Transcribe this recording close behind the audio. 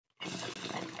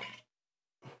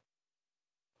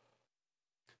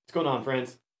What's going on,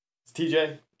 friends? It's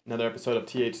TJ, another episode of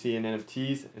THC and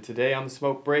NFTs, and today on the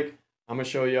smoke break, I'm going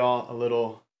to show y'all a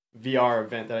little VR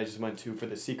event that I just went to for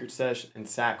the Secret Sesh and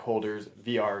SAC holders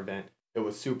VR event. It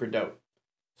was super dope.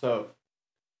 So,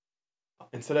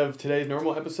 instead of today's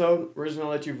normal episode, we're just going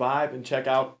to let you vibe and check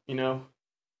out,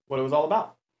 what it was all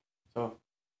about. So,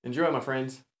 enjoy, my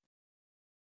friends.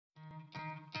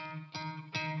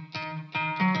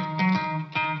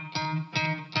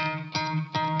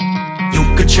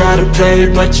 Try to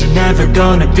play, but you're never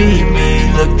gonna beat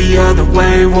me. Look the other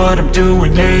way, what I'm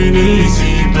doing ain't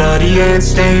easy. Bloody hands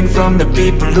stained from the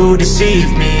people who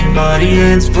deceive me. Muddy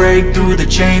hands break through the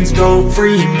chains, go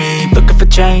free me. Looking for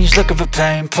change, looking for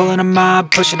pain. Pulling a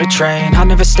mob, pushing a train. I'll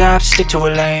never stop, stick to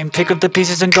a lane. Pick up the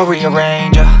pieces and go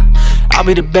rearrange. I'll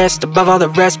be the best above all the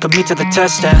rest, put me to the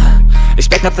test and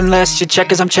expect nothing less, you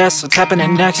check as I'm chess, what's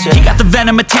happening next, yeah. He got the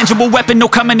venom, a tangible weapon, no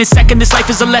coming in second. This life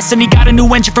is a lesson, he got a new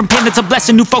engine from pain, that's a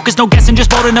blessing. New focus, no guessing,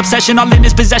 just bold and obsession. All in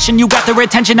his possession, you got their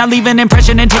attention. I'll leave an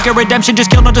impression and take your redemption.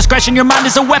 Just kill, no discretion, your mind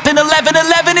is a weapon.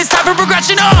 11-11, it's time for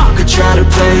progression, You could try to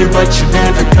play, but you're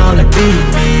never gonna beat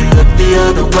me. Look the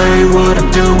other way, what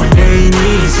I'm doing ain't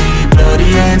easy.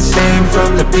 Bloody hands stained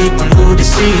from the people who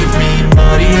deceive me.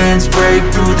 Muddy hands break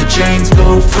through the chains,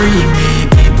 go free me.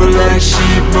 People like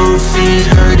sheep, move feet,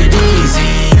 hurt it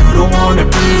easy. You don't wanna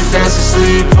be fast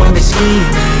asleep when they're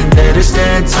scheming. Better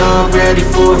stand tall, ready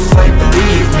for a fight,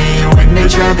 believe me. When they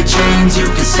try the chains, you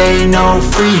can say no,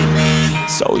 free me.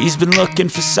 So he's been looking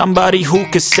for somebody who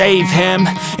could save him,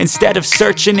 instead of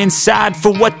searching inside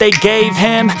for what they gave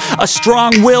him. A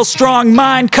strong will, strong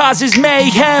mind causes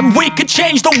mayhem. We could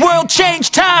change the world,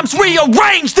 change times,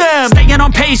 rearrange them. Staying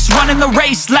on pace, running the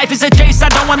race. Life is a chase, I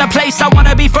don't want a place, I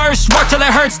wanna be first. Work till it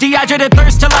hurts, dehydrated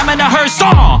thirst till I'm in a hearse.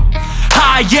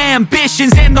 High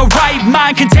ambitions in the right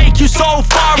mind can take you so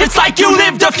far. It's like you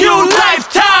lived a few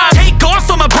lifetimes. Take off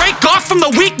from a break off from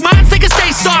the weak minds. They can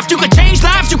stay soft, you can change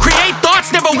lives, you create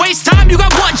thoughts. Never waste time, you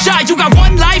got one shot, you got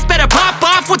one life. Better pop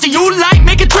off, what do you like?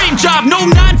 Make a dream job, no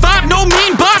 9-5, no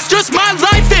mean boss. Just my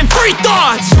life and free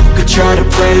thoughts. You could try to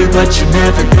play, but you're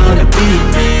never gonna beat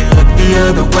me. Look the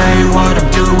other way, what I'm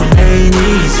doing ain't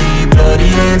easy. Bloody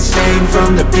hands stained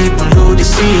from the people who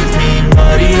deceive me.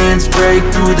 Muddy hands break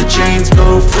through the chains,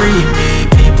 go free me.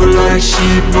 People like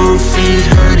sheep, move feet,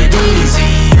 hurt it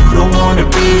easy. You don't wanna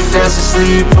be fast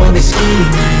asleep when they're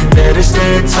scheming. Better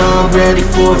stand tall, ready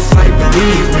for a fight,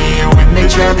 believe me. When they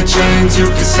try the chains, you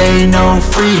can say no,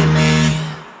 free me.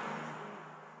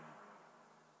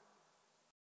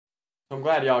 I'm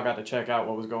glad y'all got to check out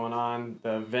what was going on,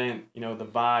 the event, the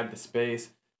vibe, the space.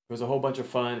 It was a whole bunch of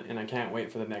fun, and I can't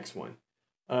wait for the next one.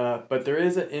 But there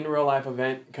is an in real life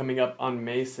event coming up on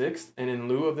May 6th, and in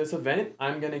lieu of this event,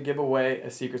 I'm going to give away a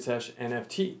Secret Sesh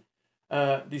NFT.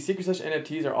 These Secret Sesh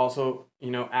NFTs are also,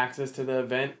 access to the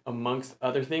event amongst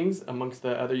other things, amongst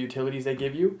the other utilities they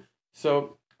give you.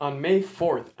 So on May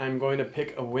 4th, I'm going to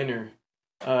pick a winner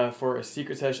for a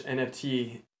Secret Sesh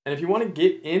NFT. And if you want to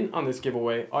get in on this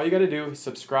giveaway, all you got to do is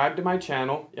subscribe to my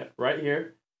channel. Yeah, right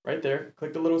here, right there.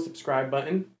 Click the little subscribe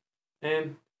button,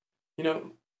 and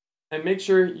and make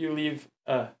sure you leave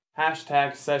a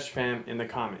hashtag SeshFam in the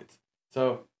comments.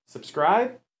 So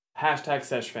subscribe, hashtag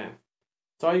SeshFam.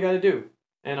 That's all you got to do.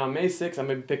 And on May 6th, I'm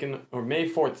going to be picking, or May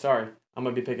 4th, sorry, I'm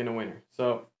going to be picking a winner.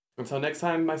 So until next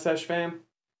time, my SeshFam,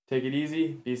 take it easy,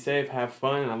 be safe, have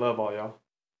fun, and I love all y'all.